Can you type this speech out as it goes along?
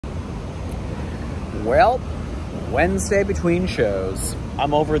Well, Wednesday between shows.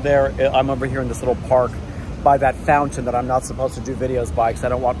 I'm over here in this little park by that fountain that I'm not supposed to do videos by because I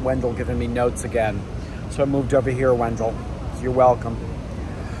don't want Wendell giving me notes again. So I moved over here, Wendell. So you're welcome.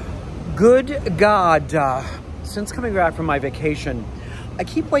 Good God, since coming back from my vacation, I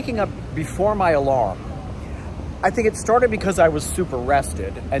keep waking up before my alarm. I think it started because I was super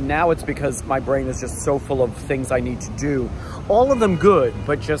rested, and now it's because my brain is just so full of things I need to do. All of them good,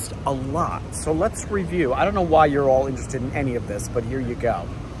 but just a lot. So let's review. I don't know why you're all interested in any of this, but here you go.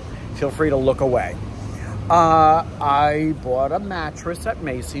 Feel free to look away. I bought a mattress at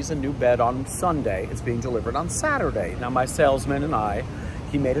Macy's, a new bed on Sunday. It's being delivered on Saturday. Now my salesman and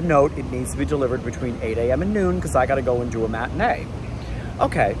he made a note, it needs to be delivered between 8 a.m. and noon because I got to go and do a matinee.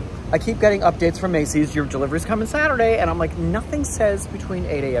 Okay. I keep getting updates from Macy's, your delivery's coming Saturday, and I'm like, nothing says between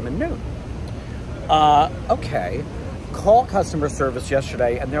 8 a.m. and noon. Okay. Call customer service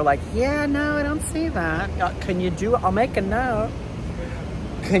yesterday, and they're like, yeah, no, I don't see that. Can you do it? I'll make a note.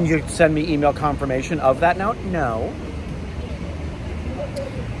 Can you send me email confirmation of that note? No.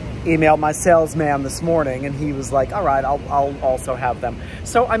 Emailed my salesman this morning, and he was like, all right, I'll also have them.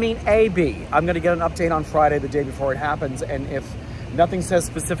 So, I mean, A, B. I'm going to get an update on Friday, the day before it happens, and if nothing says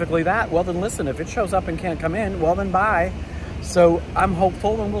specifically that, well then listen, if it shows up and can't come in, well then bye. So I'm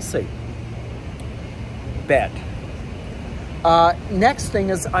hopeful and we'll see. Bed. Next thing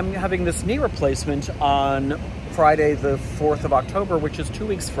is I'm having this knee replacement on Friday the 4th of October, which is 2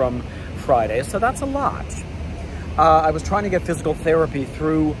 weeks from Friday, so that's a lot. I was trying to get physical therapy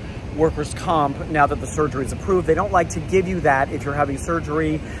through workers' comp now that the surgery is approved. They don't like to give you that if you're having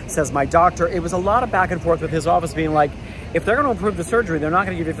surgery, says my doctor. It was a lot of back and forth with his office being like, if they're going to approve the surgery, they're not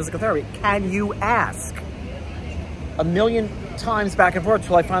going to give you physical therapy. Can you ask? A million times back and forth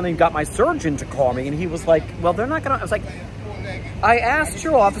till I finally got my surgeon to call me, and he was like, well, they're not going to. I was like, I asked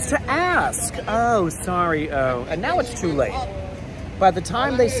your office to ask. Oh, sorry. Oh, and now it's too late. By the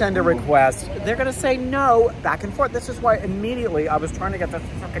time they send a request, they're going to say no, back and forth. This is why immediately I was trying to get the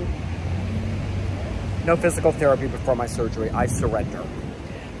fucking no physical therapy before my surgery. I surrender.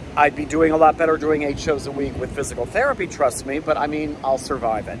 I'd be doing a lot better doing 8 shows a week with physical therapy, trust me, but I mean, I'll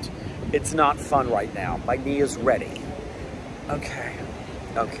survive it. It's not fun right now. My knee is ready. Okay.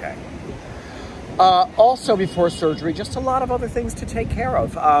 Okay. Also before surgery, just a lot of other things to take care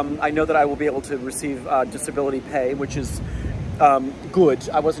of. I know that I will be able to receive disability pay, which is good.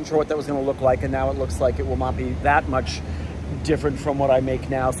 I wasn't sure what that was going to look like, and now it looks like it will not be that much different from what I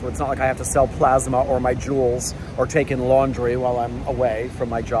make now, so it's not like I have to sell plasma or my jewels or take in laundry while I'm away from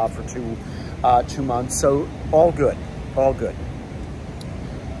my job for two months. So all good, all good.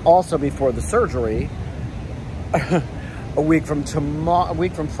 Also before the surgery, a week from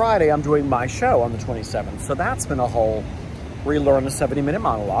Friday, I'm doing my show on the 27th. So that's been a whole relearn a 70-minute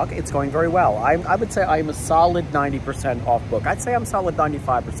monologue. It's going very well. I would say I'm a solid 90% off book. I'd say I'm solid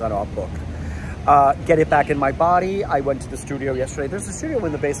 95% off book. Get it back in my body. I went to the studio yesterday. There's a studio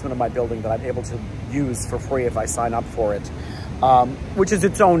in the basement of my building that I'm able to use for free if I sign up for it, which is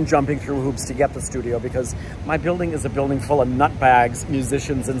its own jumping through hoops to get the studio because my building is a building full of nutbags,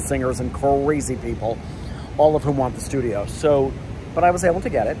 musicians and singers and crazy people, all of whom want the studio. So, but I was able to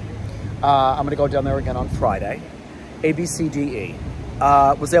get it. I'm going to go down there again on Friday. ABCDE.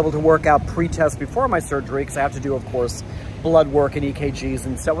 Was able to work out pre-test before my surgery because I have to do, of course, blood work and EKGs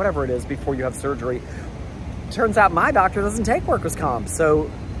and so whatever it is before you have surgery. Turns out my doctor doesn't take workers' comp.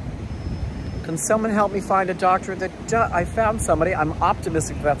 So can someone help me find a doctor that I found somebody. I'm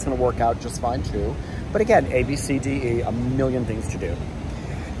optimistic that's going to work out just fine too. But again, ABCDE, a million things to do.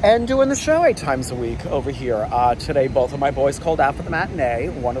 And doing the show 8 times a week over here. Today, both of my boys called out for the matinee.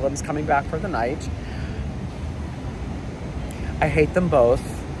 One of them's coming back for the night. I hate them both.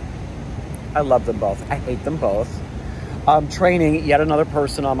 I love them both. I hate them both. I'm training yet another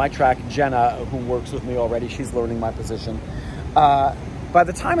person on my track, Jenna, who works with me already. She's learning my position. By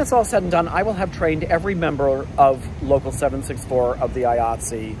the time it's all said and done, I will have trained every member of Local 764 of the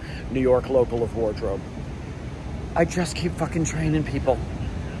IATSE, New York Local of Wardrobe. I just keep fucking training people.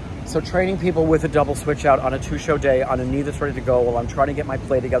 So training people with a double switch out on a 2-show day on a knee that's ready to go while I'm trying to get my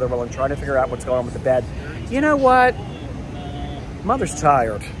play together, while I'm trying to figure out what's going on with the bed. You know what? Mother's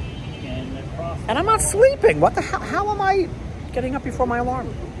tired. And I'm not sleeping. What the hell? How am I getting up before my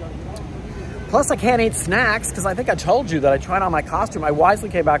alarm? Plus, I can't eat snacks because I think I told you that I tried on my costume. I wisely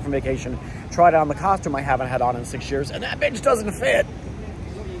came back from vacation, tried on the costume I haven't had on in 6 years, and that bitch doesn't fit.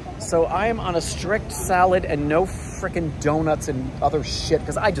 So I am on a strict salad and no freaking donuts and other shit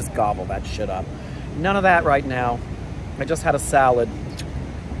because I just gobble that shit up. None of that right now. I just had a salad.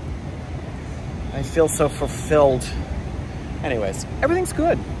 I feel so fulfilled. Anyways, everything's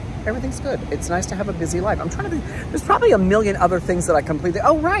good. Everything's good. It's nice to have a busy life. I'm trying to there's probably a million other things that I completed.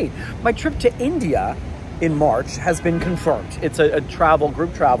 Oh, right. My trip to India in March has been confirmed. It's a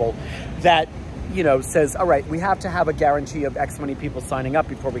group travel that, you know, says, all right, we have to have a guarantee of X many people signing up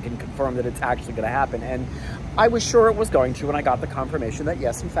before we can confirm that it's actually going to happen. And I was sure it was going to, and I got the confirmation that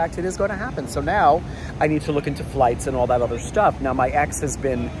yes, in fact, it is going to happen. So now I need to look into flights and all that other stuff. Now my ex has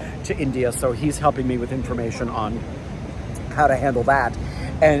been to India, so he's helping me with information on how to handle that.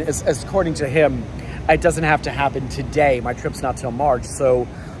 And as according to him, it doesn't have to happen today. My trip's not till March. So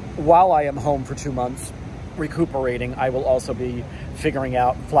while I am home for 2 months recuperating, I will also be figuring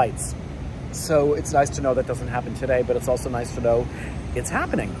out flights. So it's nice to know that doesn't happen today, but it's also nice to know it's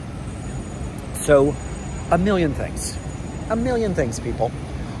happening. So a million things, people,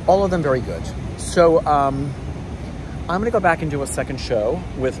 all of them very good. So I'm gonna go back and do a second show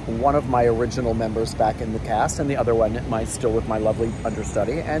with one of my original members back in the cast and the other one still with my lovely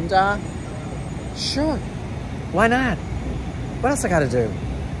understudy. And sure, why not? What else I gotta do?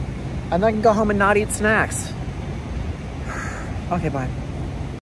 And then I can go home and not eat snacks. Okay, bye.